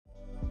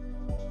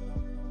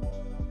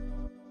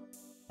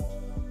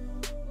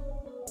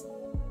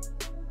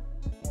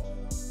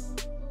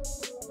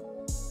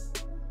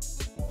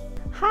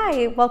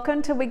Hi,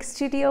 welcome to Wig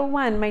Studio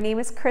One. My name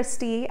is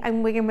Christy.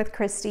 I'm Wiggin with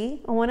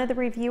Christi. I'm one of the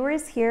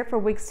reviewers here for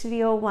Wig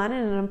Studio One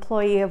and an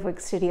employee of Wig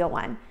Studio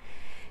One.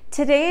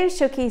 Today I'm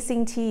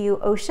showcasing to you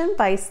Ocean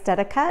by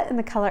Estetica in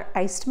the color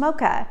Iced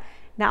Mocha.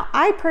 Now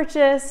I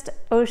purchased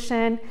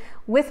Ocean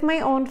with my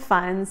own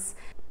funds.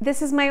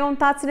 This is my own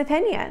thoughts and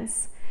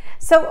opinions.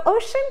 So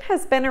Ocean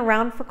has been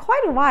around for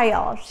quite a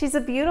while. She's a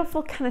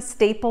beautiful kind of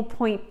staple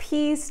point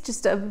piece,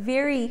 just a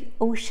very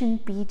ocean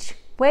beach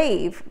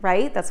wave,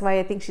 right? That's why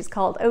I think she's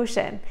called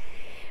Ocean.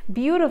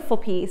 Beautiful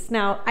piece.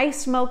 Now,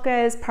 Iced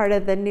Mocha is part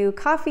of the new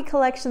coffee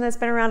collection that's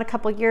been around a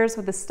couple years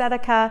with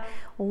Estetica.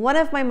 One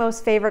of my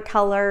most favorite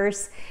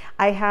colors.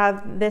 I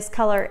have this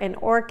color in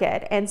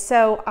Orchid, and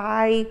so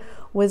I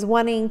was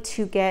wanting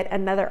to get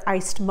another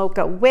Iced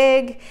Mocha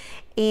wig,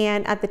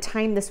 and at the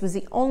time this was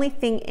the only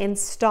thing in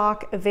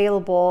stock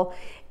available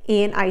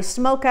in Iced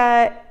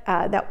Mocha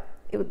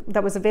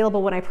that was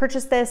available when I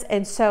purchased this,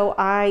 and so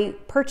I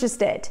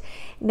purchased it.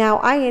 Now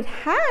I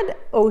had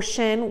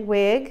Ocean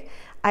wig,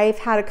 I've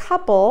had a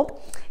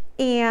couple,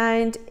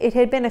 and it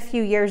had been a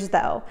few years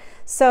though.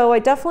 So I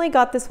definitely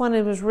got this one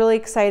and was really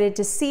excited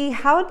to see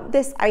how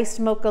this Iced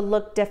Mocha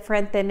looked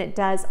different than it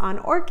does on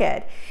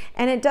Orchid.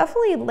 And it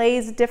definitely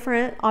lays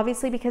different,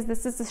 obviously because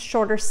this is a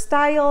shorter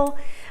style,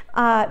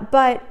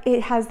 but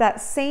it has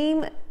that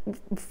same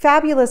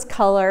fabulous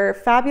color,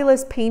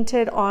 fabulous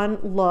painted on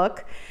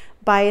look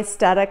by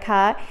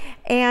Estetica,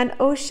 and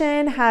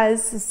Ocean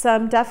has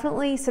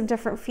definitely some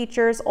different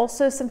features,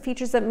 also some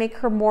features that make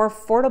her more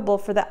affordable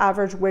for the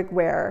average wig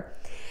wearer.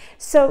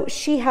 So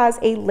she has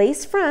a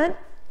lace front,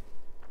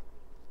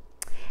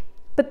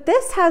 but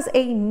this has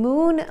a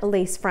moon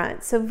lace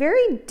front, so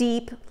very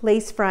deep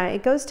lace front.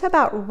 It goes to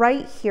about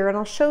right here, and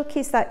I'll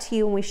showcase that to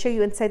you when we show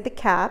you inside the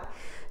cap.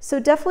 So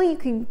definitely you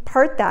can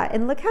part that,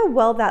 and look how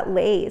well that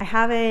lays. I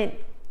haven't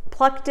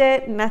plucked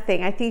it,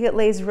 nothing. I think it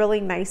lays really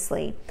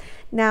nicely.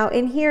 Now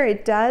in here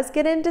it does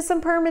get into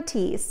some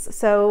permatease.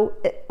 So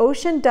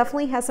Ocean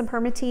definitely has some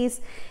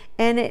permatease,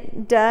 and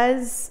it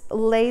does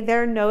lay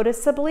there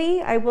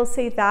noticeably. I will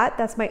say that.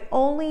 That's my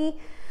only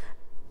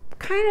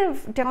kind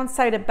of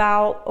downside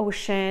about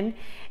Ocean,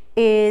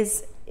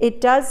 is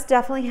it does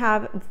definitely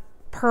have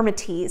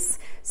permatease.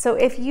 So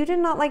if you do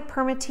not like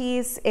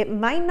permatease, it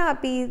might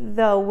not be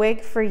the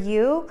wig for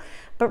you,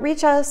 but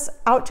reach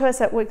out to us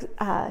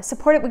at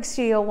support at Wig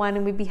Studio One,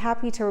 and we'd be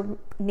happy to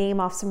name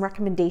off some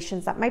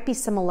recommendations that might be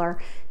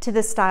similar to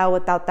this style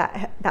without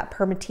that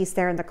permatease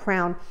there in the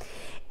crown.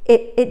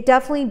 It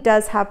definitely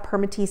does have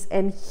permatease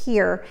in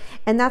here,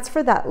 and that's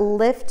for that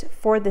lift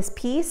for this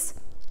piece.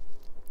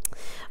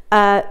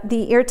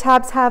 The ear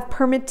tabs have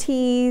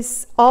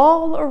permatease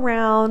all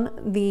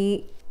around.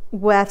 The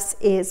wefts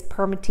is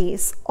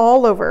permatease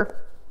all over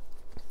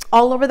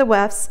the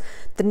wefts,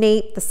 the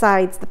nape, the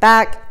sides, the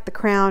back, the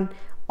crown,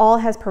 all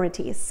has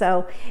permatease.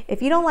 So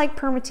if you don't like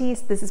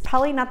permatease, this is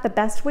probably not the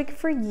best wig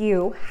for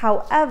you.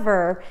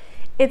 However,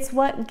 it's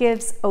what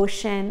gives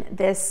Ocean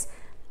this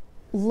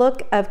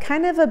look of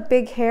kind of a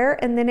big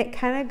hair, and then it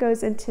kind of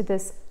goes into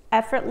this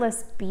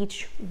effortless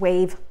beach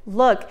wave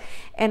look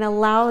and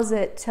allows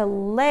it to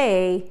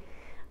lay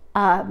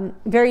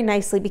very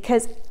nicely,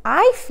 because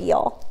I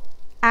feel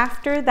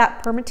after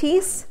that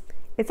permatease,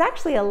 it's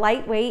actually a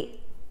lightweight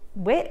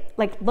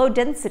like low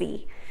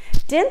density.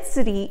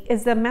 Density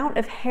is the amount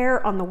of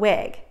hair on the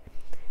wig.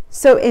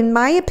 So in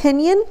my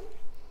opinion,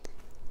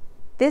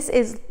 this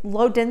is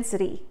low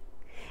density.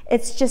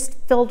 It's just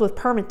filled with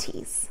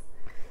permatease.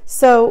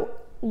 So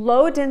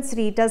low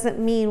density doesn't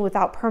mean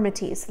without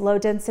permatease. Low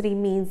density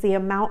means the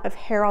amount of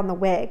hair on the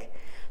wig.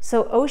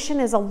 So Ocean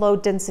is a low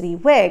density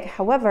wig.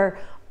 However,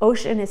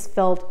 Ocean is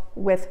filled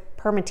with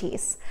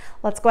permatease.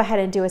 Let's go ahead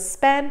and do a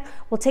spin.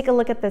 We'll take a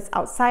look at this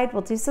outside.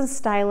 We'll do some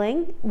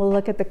styling. We'll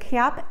look at the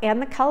cap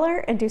and the color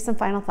and do some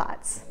final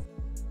thoughts.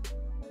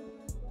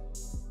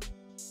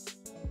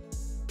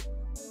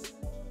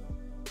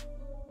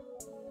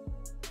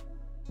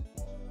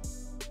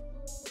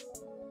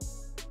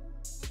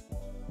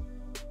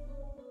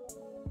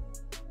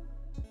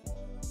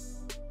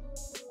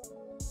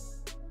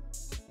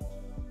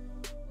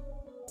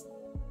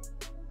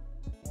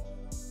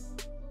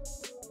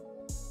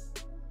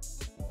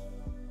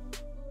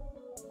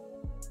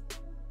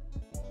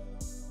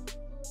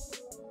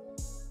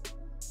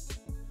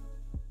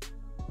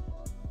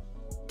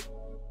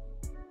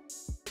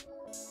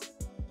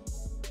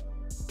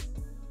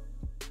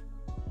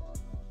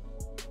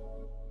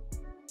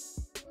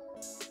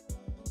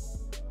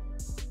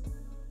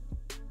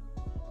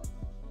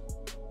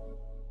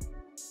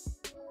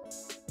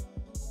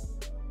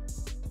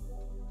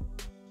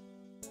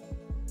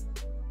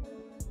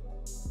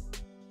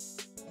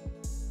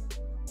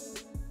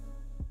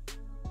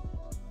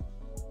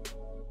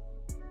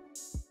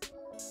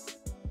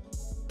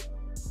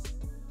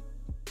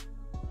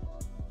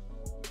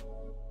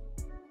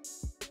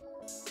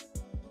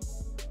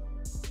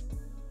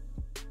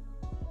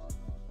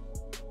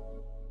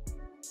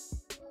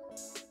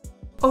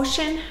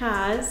 Ocean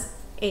has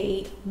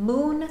a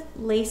moon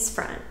lace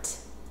front.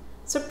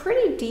 It's a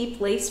pretty deep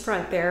lace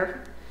front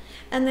there.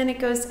 And then it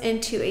goes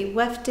into a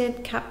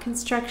wefted cap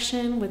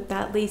construction with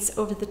that lace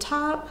over the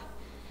top.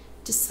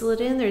 Distill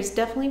it in. There's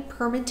definitely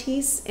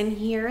permatease in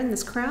here in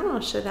this crown. I'll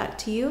show that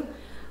to you.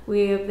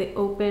 We have the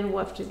open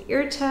wefted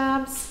ear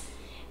tabs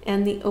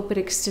and the open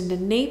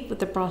extended nape with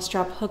the bra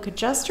strap hook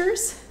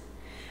adjusters.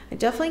 I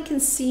definitely can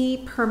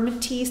see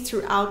permatease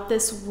throughout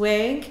this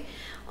wig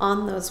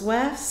on those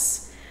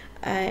wefts.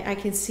 I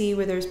can see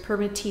where there's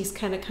permatease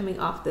kind of coming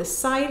off this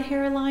side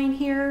hairline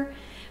here.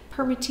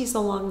 Permatease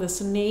along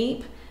this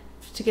nape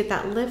to get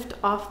that lift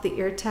off the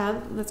ear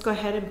tab. Let's go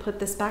ahead and put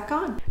this back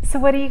on. So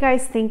what do you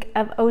guys think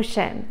of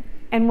Ocean?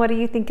 And what do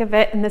you think of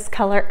it in this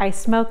color,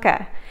 Iced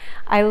Mocha?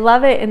 I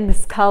love it in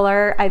this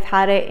color. I've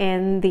had it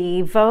in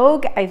the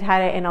Vogue, I've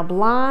had it in a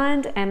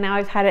blonde, and now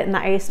I've had it in the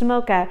Iced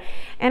Mocha.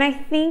 And I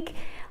think,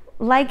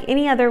 like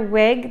any other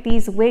wig,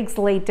 these wigs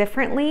lay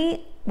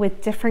differently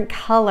with different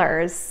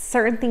colors.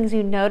 Certain things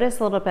you notice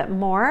a little bit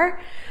more.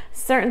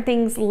 Certain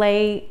things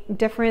lay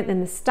different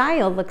and the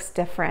style looks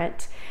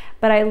different.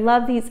 But I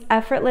love these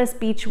effortless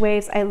beach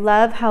waves. I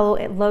love how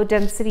low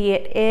density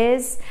it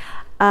is.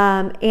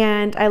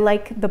 And I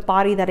like the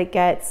body that it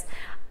gets.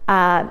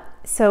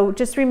 So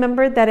just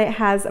remember that it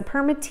has a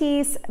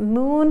permatease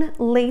moon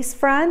lace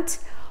front,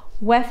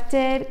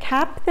 wefted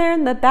cap there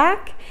in the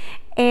back,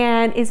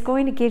 and is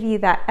going to give you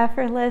that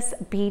effortless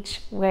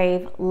beach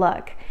wave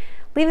look.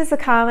 Leave us a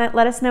comment.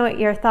 Let us know what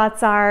your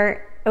thoughts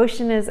are.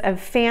 Ocean is a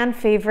fan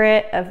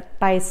favorite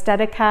by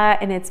Estetica,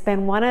 and it's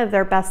been one of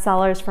their best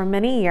sellers for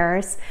many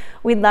years.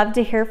 We'd love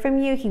to hear from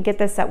you. You can get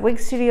this at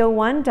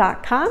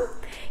wigstudio1.com.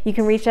 You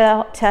can reach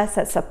out to us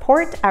at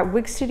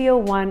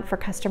support@wigstudio1 for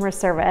customer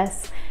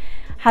service.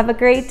 Have a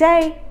great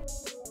day.